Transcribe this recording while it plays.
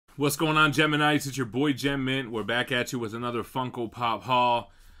What's going on, Geminites? It's your boy Gem Mint. We're back at you with another Funko Pop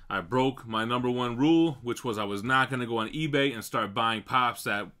haul. I broke my #1 rule, which was I was not going to go on eBay and start buying pops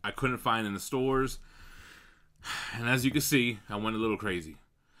that I couldn't find in the stores. And as you can see, I went a little crazy.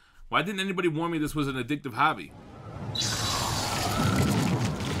 Why didn't anybody warn me this was an addictive hobby?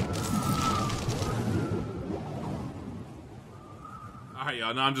 Alright,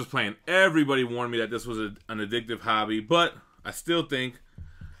 y'all, no, I'm just playing. Everybody warned me that this was an addictive hobby, but I still think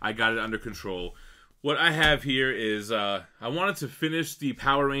I got it under control. What I have here is, I wanted to finish the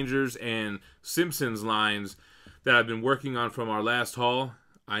Power Rangers and Simpsons lines that I've been working on from our last haul.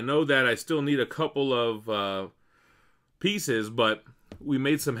 I know that I still need a couple of pieces, but we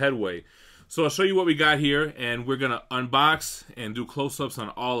made some headway. So I'll show you what we got here, and we're going to unbox and do close-ups on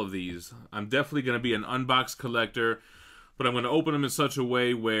all of these. I'm definitely going to be an unbox collector, but I'm going to open them in such a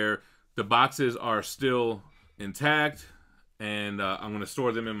way where the boxes are still intact, and I'm going to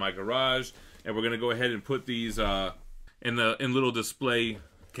store them in my garage, and we're going to go ahead and put these in little display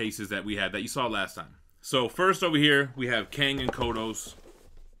cases that we had that you saw last time. So first over here, we have Kang and Kodos.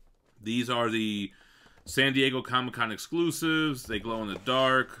 These are the San Diego Comic-Con exclusives. They glow in the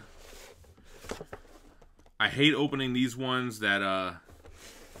dark. I hate opening these ones that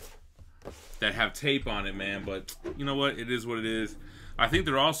have tape on it, man, but you know what? It is what it is. I think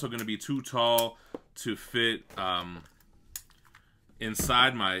they're also going to be too tall to fit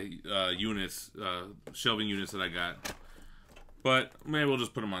inside my units, shelving units that I got. But maybe we'll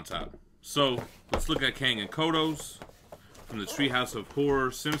just put them on top. So let's look at Kang and Kodos from the Treehouse of Horror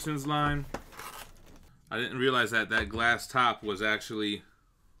Simpsons line. I didn't realize that that glass top was actually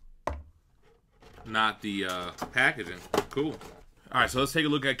not the packaging. Cool. Alright, so let's take a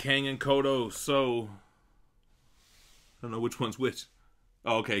look at Kang and Kodos. So, I don't know which one's which.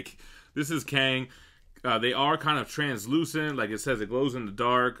 Oh, okay. This is Kang. They are kind of translucent. Like it says, it glows in the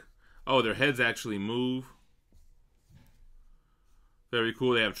dark. Oh, their heads actually move. Very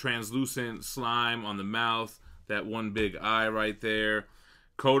cool. They have translucent slime on the mouth. That one big eye right there.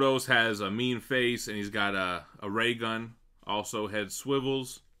 Kodos has a mean face, and he's got a ray gun. Also, head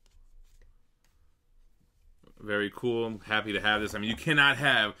swivels. Very cool. I'm happy to have this. I mean, you cannot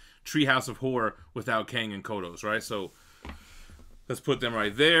have Treehouse of Horror without Kang and Kodos, right? So let's put them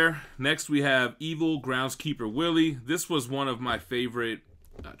right there. Next, we have Evil Groundskeeper Willie. This was one of my favorite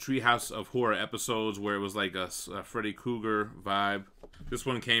Treehouse of Horror episodes where it was like a Freddy Krueger vibe. This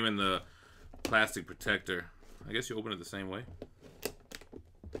one came in the plastic protector. I guess you open it the same way.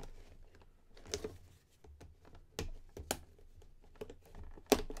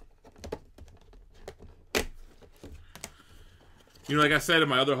 You know, like I said in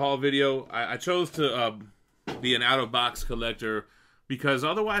my other haul video, I chose to be an out-of-box collector because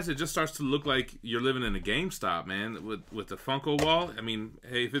otherwise it just starts to look like you're living in a GameStop, man, with the Funko wall. I mean,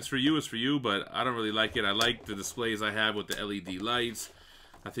 hey, if it's for you, it's for you, but I don't really like it. I like the displays I have with the LED lights.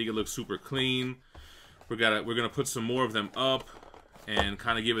 I think it looks super clean. We're gonna put some more of them up and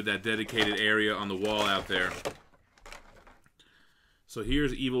kind of give it that dedicated area on the wall out there. So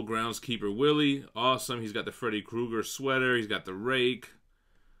here's Evil Groundskeeper Willie. Awesome. He's got the Freddy Krueger sweater. He's got the rake.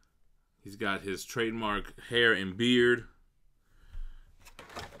 He's got his trademark hair and beard.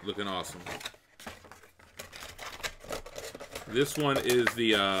 Looking awesome. This one is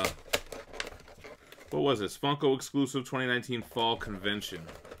the, what was this? Funko exclusive 2019 Fall Convention.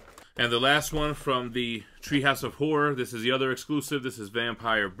 And the last one from the Treehouse of Horror. This is the other exclusive. This is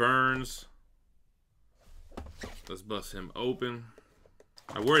Vampire Burns. Let's bust him open.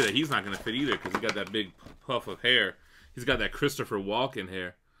 I worry that he's not going to fit either because he got that big puff of hair. He's got that Christopher Walken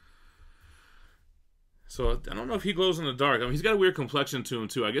hair. So I don't know if he glows in the dark. I mean, he's got a weird complexion to him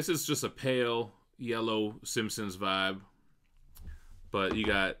too. I guess it's just a pale yellow Simpsons vibe. But you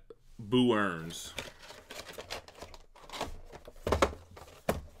got Boo Earns.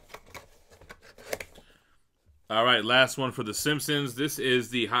 All right, last one for the Simpsons. This is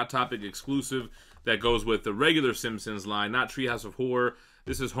the Hot Topic exclusive that goes with the regular Simpsons line, not Treehouse of Horror.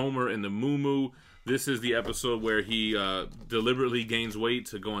 This is Homer in the Moo Moo. This is the episode where he deliberately gains weight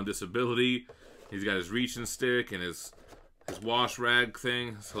to go on disability. He's got his reaching stick and his wash rag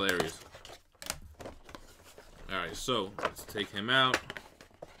thing. It's hilarious. Alright, so let's take him out.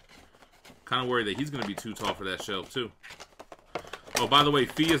 Kind of worried that he's going to be too tall for that shelf, too. Oh, by the way,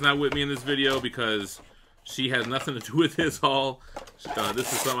 Fee is not with me in this video because she has nothing to do with this haul.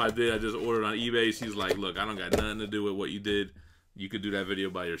 This is something I did. I just ordered on eBay. She's like, look, I don't got nothing to do with what you did. You could do that video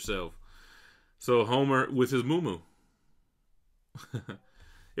by yourself. So Homer with his moo-moo.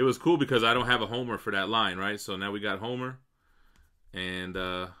 It was cool because I don't have a Homer for that line, right? So now we got Homer. And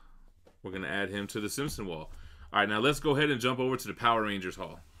we're going to add him to the Simpson wall. All right, now let's go ahead and jump over to the Power Rangers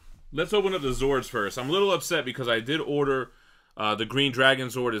haul. Let's open up the Zords first. I'm a little upset because I did order the Green Dragon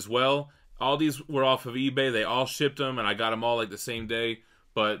Zord as well. All these were off of eBay. They all shipped them, and I got them all like the same day.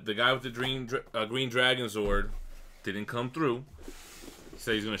 But the guy with the Green Dragon Zord didn't come through. He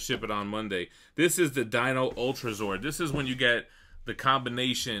said he's going to ship it on Monday. This is the Dino Ultra Zord. This is when you get the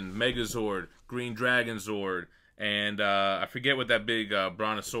combination Megazord, Green Dragon Zord, and I forget what that big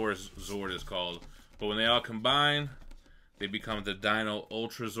Brontosaurus Zord is called. But when they all combine, they become the Dino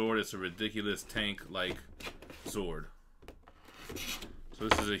Ultra Zord. It's a ridiculous tank-like Zord. So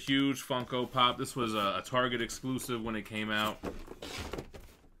this is a huge Funko Pop. This was a Target exclusive when it came out.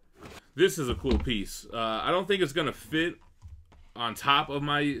 This is a cool piece. I don't think it's going to fit on top of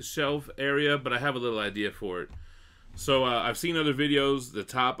my shelf area, but I have a little idea for it. So I've seen other videos. The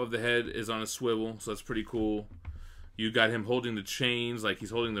top of the head is on a swivel, so that's pretty cool. You got him holding the chains, like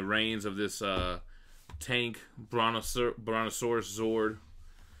he's holding the reins of this tank Brontosaurus Zord.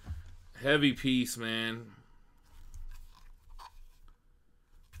 Heavy piece, man.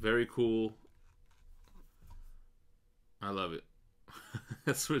 Very cool. I love it.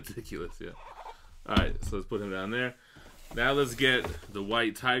 That's ridiculous, yeah. Alright, so let's put him down there. Now let's get the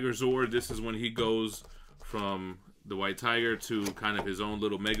White Tiger Zord. This is when he goes from the White Tiger to kind of his own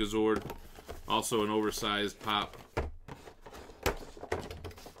little Megazord. Also an oversized pop.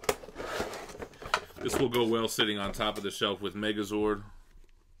 This will go well sitting on top of the shelf with Megazord.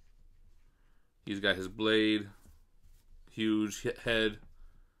 He's got his blade. Huge head.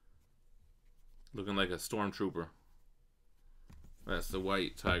 Looking like a stormtrooper. That's the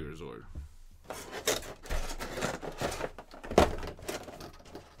White Tiger Zord.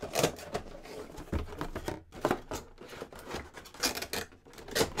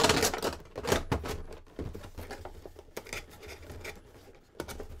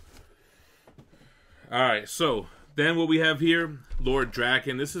 Alright, so then what we have here, Lord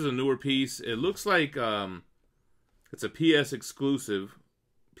Draken. This is a newer piece. It looks like it's a PX exclusive,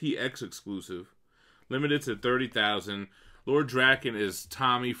 limited to 30,000. Lord Draken is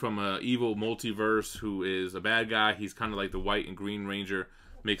Tommy from Evil Multiverse, who is a bad guy. He's kind of like the White and Green Ranger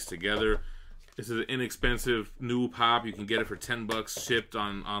mixed together. This is an inexpensive new pop. You can get it for 10 bucks shipped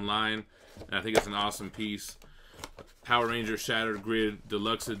online. And I think it's an awesome piece. Power Ranger Shattered Grid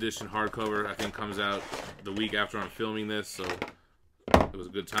Deluxe Edition hardcover, I think comes out the week after I'm filming this, so it was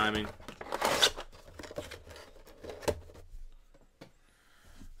good timing.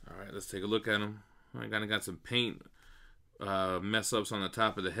 Alright, let's take a look at him. I kind of got some paint mess ups on the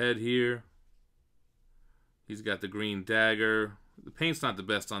top of the head here. He's got the green dagger. The paint's not the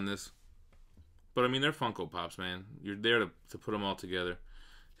best on this, but I mean, they're Funko Pops, man. You're there to put them all together.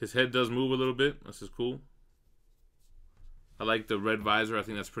 His head does move a little bit. This is cool. I like the red visor. I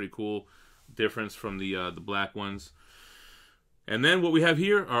think that's pretty cool. Difference from the black ones. And then what we have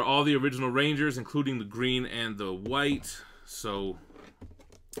here are all the original Rangers, including the green and the white. So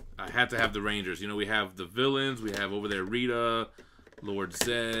I had to have the Rangers. You know, we have the villains. We have over there Rita, Lord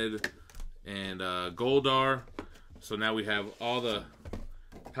Zed, and Goldar. So now we have all the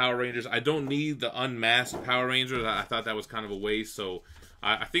Power Rangers. I don't need the unmasked Power Rangers. I thought that was kind of a waste. So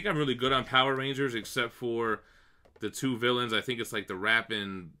I think I'm really good on Power Rangers, except for the two villains. I think it's like the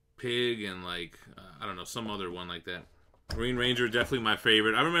Rappin' Pig and like, I don't know, some other one like that. Green Ranger, definitely my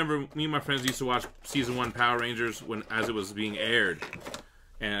favorite. I remember me and my friends used to watch Season 1 Power Rangers as it was being aired.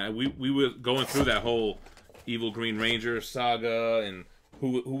 And we were going through that whole Evil Green Ranger saga and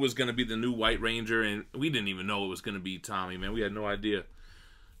who was going to be the new White Ranger. And we didn't even know it was going to be Tommy, man. We had no idea.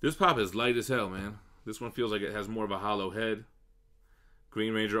 This pop is light as hell, man. This one feels like it has more of a hollow head.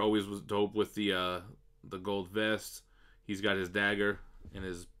 Green Ranger always was dope with the gold vest. He's got his dagger in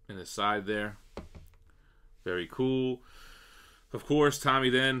his side there. Very cool. Of course, Tommy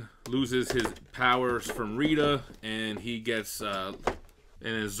then loses his powers from Rita, and he gets and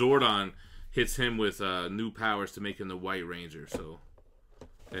his Zordon hits him with new powers to make him the White Ranger. So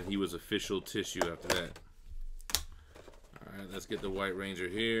then he was official tissue after that. All right, let's get the White Ranger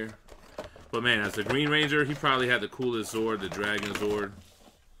here. But man, as the Green Ranger, he probably had the coolest Zord, the Dragon Zord.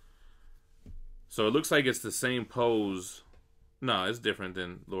 So it looks like it's the same pose. No, it's different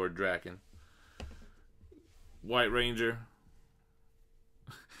than Lord Draken. White Ranger.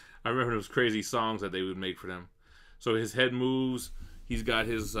 I remember those crazy songs that they would make for them. So his head moves. He's got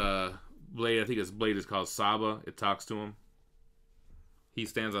his blade. I think his blade is called Saba. It talks to him. He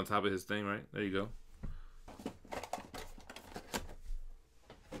stands on top of his thing, right? There you go.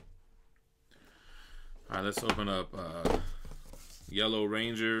 All right, let's open up Yellow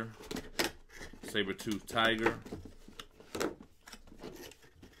Ranger. Saber-toothed Tiger.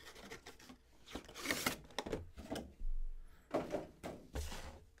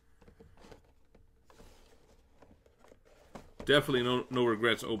 Definitely no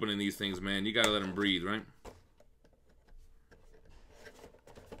regrets opening these things, man. You gotta let them breathe, right?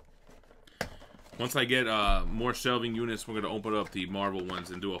 Once I get more shelving units, we're gonna open up the Marvel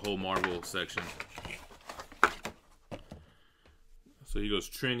ones and do a whole Marvel section. So here goes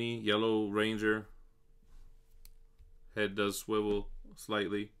Trini, Yellow Ranger. Head does swivel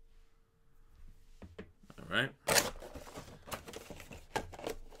slightly. All right.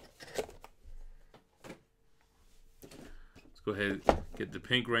 Let's go ahead and get the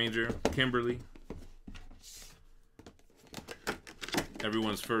Pink Ranger, Kimberly.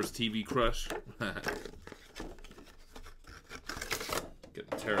 Everyone's first TV crush. Get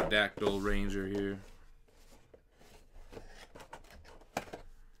the Pterodactyl Ranger here.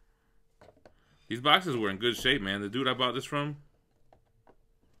 These boxes were in good shape, man. The dude I bought this from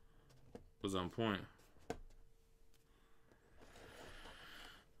was on point.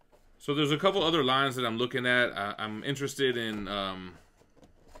 So there's a couple other lines that I'm looking at. I'm interested in the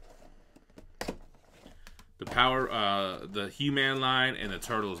He-Man line and the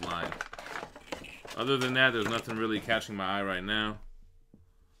Turtles line. Other than that, there's nothing really catching my eye right now.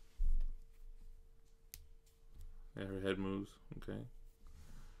 Yeah, her head moves. Okay.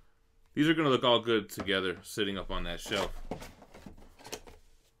 These are going to look all good together, sitting up on that shelf.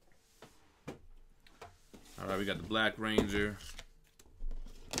 Alright, we got the Black Ranger.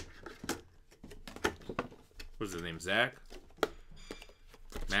 What's his name? Zach?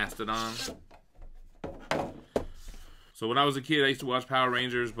 Mastodon. So when I was a kid, I used to watch Power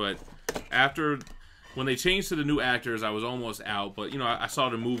Rangers, but when they changed to the new actors, I was almost out. But, you know, I saw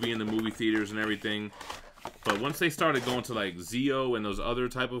the movie in the movie theaters and everything. But once they started going to, like, Zeo and those other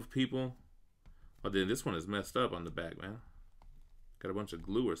type of people, well, then this one is messed up on the back, man. Got a bunch of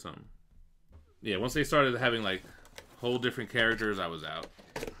glue or something. Yeah, once they started having, like, whole different characters, I was out.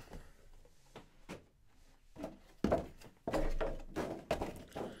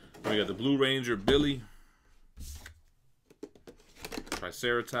 We got the Blue Ranger, Billy.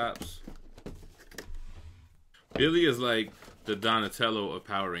 Triceratops. Billy is like the Donatello of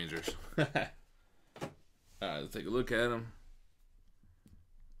Power Rangers. Alright, let's take a look at him.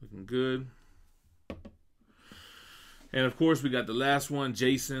 Looking good. And of course, we got the last one,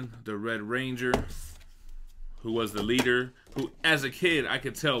 Jason, the Red Ranger, who was the leader. Who, as a kid, I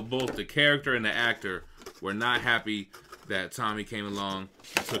could tell both the character and the actor were not happy that Tommy came along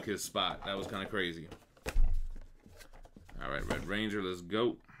and took his spot. That was kind of crazy. Alright, Red Ranger, let's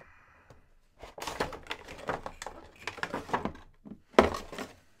go.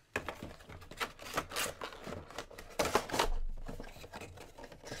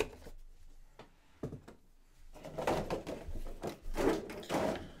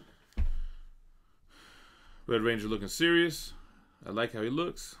 Red Ranger looking serious. I like how he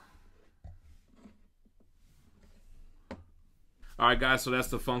looks. Alright guys, so that's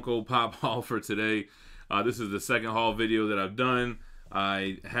the Funko Pop haul for today. This is the second haul video that I've done.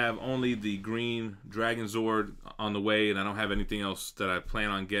 I have only the green Dragon Zord on the way, and I don't have anything else that I plan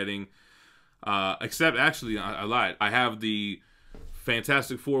on getting. Except, actually, I lied. I have the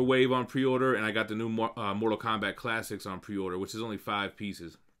Fantastic Four Wave on pre-order, and I got the new Mortal Kombat Classics on pre-order, which is only 5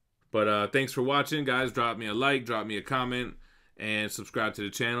 pieces. But thanks for watching, guys. Drop me a like, drop me a comment, and subscribe to the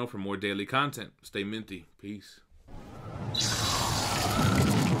channel for more daily content. Stay minty. Peace.